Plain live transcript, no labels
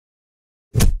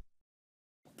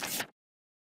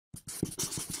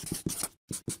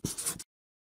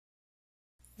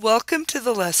Welcome to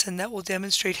the lesson that will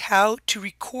demonstrate how to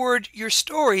record your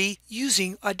story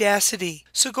using Audacity.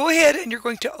 So go ahead and you're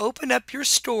going to open up your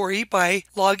story by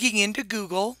logging into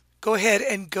Google. Go ahead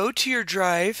and go to your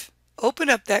drive, open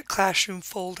up that classroom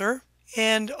folder,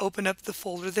 and open up the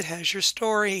folder that has your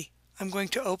story. I'm going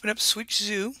to open up Switch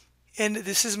Zoo, and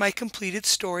this is my completed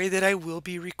story that I will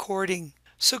be recording.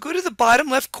 So go to the bottom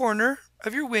left corner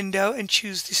of your window and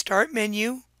choose the Start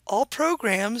menu, All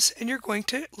Programs, and you're going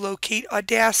to locate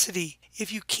Audacity.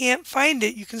 If you can't find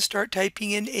it, you can start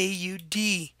typing in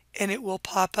AUD and it will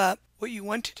pop up. What you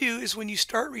want to do is when you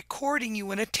start recording, you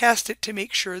want to test it to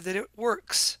make sure that it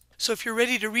works. So if you're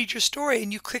ready to read your story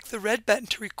and you click the red button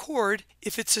to record,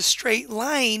 if it's a straight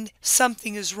line,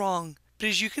 something is wrong. But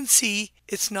as you can see,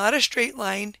 it's not a straight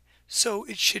line, so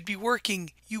it should be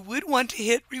working. You would want to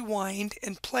hit rewind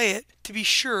and play it to be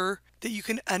sure that you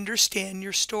can understand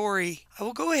your story. I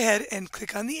will go ahead and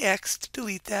click on the X to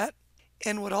delete that.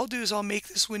 And what I'll do is I'll make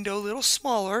this window a little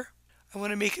smaller. I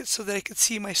want to make it so that I can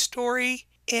see my story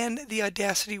and the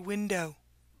Audacity window.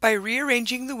 By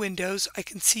rearranging the windows, I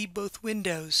can see both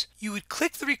windows. You would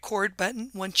click the record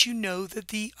button once you know that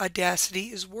the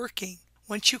Audacity is working.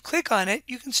 Once you click on it,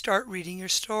 you can start reading your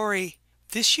story.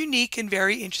 This unique and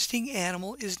very interesting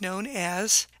animal is known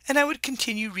as, and I would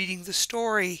continue reading the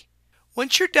story.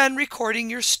 Once you're done recording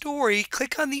your story,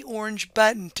 click on the orange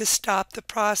button to stop the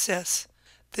process.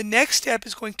 The next step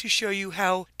is going to show you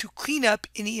how to clean up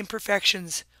any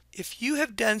imperfections. If you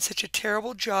have done such a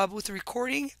terrible job with the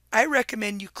recording, I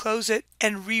recommend you close it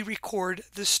and re-record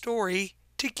the story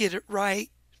to get it right.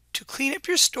 To clean up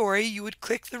your story, you would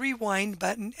click the rewind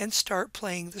button and start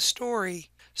playing the story.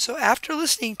 So after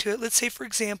listening to it, let's say for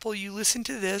example you listen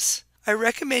to this, I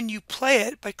recommend you play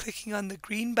it by clicking on the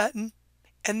green button,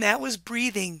 and that was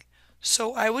breathing.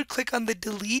 So I would click on the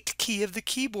delete key of the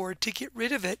keyboard to get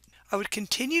rid of it. I would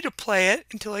continue to play it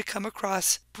until I come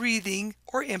across breathing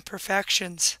or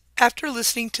imperfections. After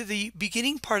listening to the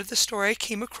beginning part of the story, I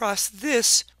came across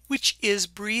this, which is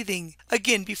breathing.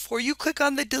 Again, before you click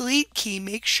on the delete key,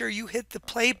 make sure you hit the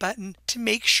play button to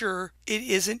make sure it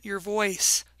isn't your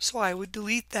voice. So I would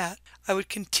delete that. I would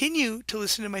continue to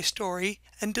listen to my story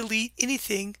and delete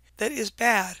anything that is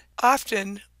bad.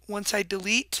 Often, once I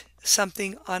delete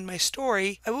something on my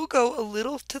story, I will go a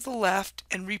little to the left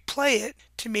and replay it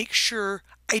to make sure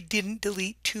I didn't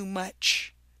delete too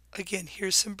much. Again,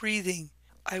 here's some breathing.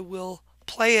 I will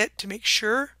play it to make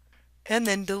sure and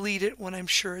then delete it when I'm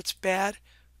sure it's bad.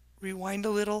 Rewind a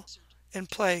little and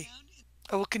play.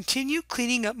 I will continue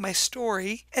cleaning up my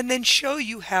story and then show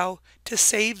you how to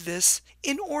save this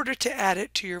in order to add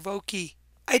it to your Voki.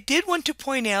 I did want to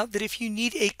point out that if you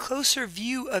need a closer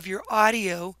view of your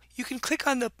audio, you can click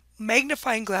on the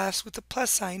magnifying glass with the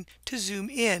plus sign to zoom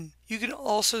in. You can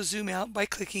also zoom out by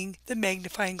clicking the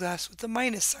magnifying glass with the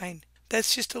minus sign.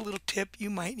 That's just a little tip you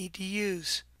might need to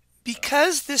use.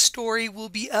 Because this story will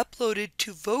be uploaded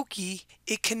to Voki,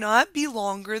 it cannot be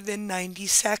longer than 90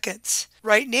 seconds.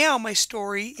 Right now my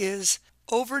story is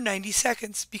over 90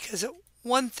 seconds because at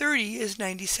 1:30 is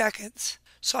 90 seconds.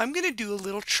 So I'm going to do a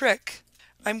little trick.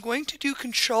 I'm going to do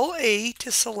Control A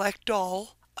to select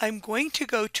all. I'm going to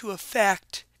go to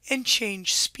Effect and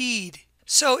change Speed.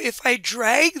 So if I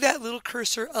drag that little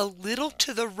cursor a little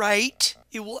to the right,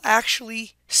 it will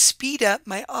actually speed up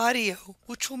my audio,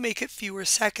 which will make it fewer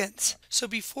seconds. So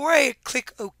before I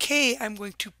click OK, I'm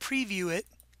going to preview it.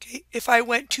 Okay. If I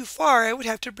went too far, I would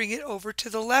have to bring it over to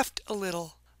the left a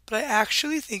little. But I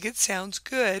actually think it sounds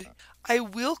good. I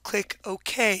will click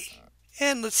OK.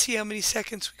 And let's see how many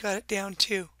seconds we got it down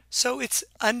to. So it's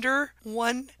under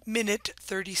 1 minute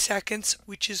 30 seconds,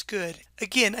 which is good.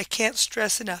 Again, I can't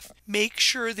stress enough. Make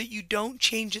sure that you don't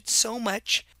change it so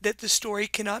much that the story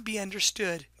cannot be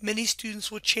understood. Many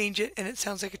students will change it and it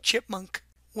sounds like a chipmunk.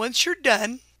 Once you're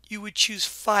done, you would choose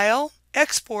File,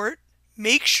 Export.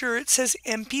 Make sure it says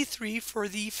MP3 for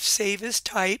the Save as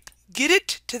Type. Get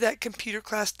it to that computer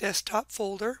class desktop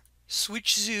folder.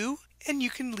 Switch Zoo, and you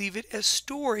can leave it as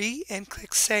Story and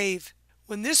click Save.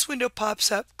 When this window pops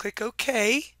up, click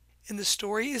OK, and the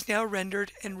story is now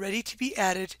rendered and ready to be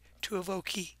added to a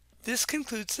Voki. This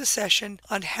concludes the session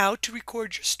on how to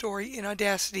record your story in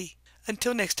Audacity.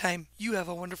 Until next time, you have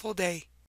a wonderful day.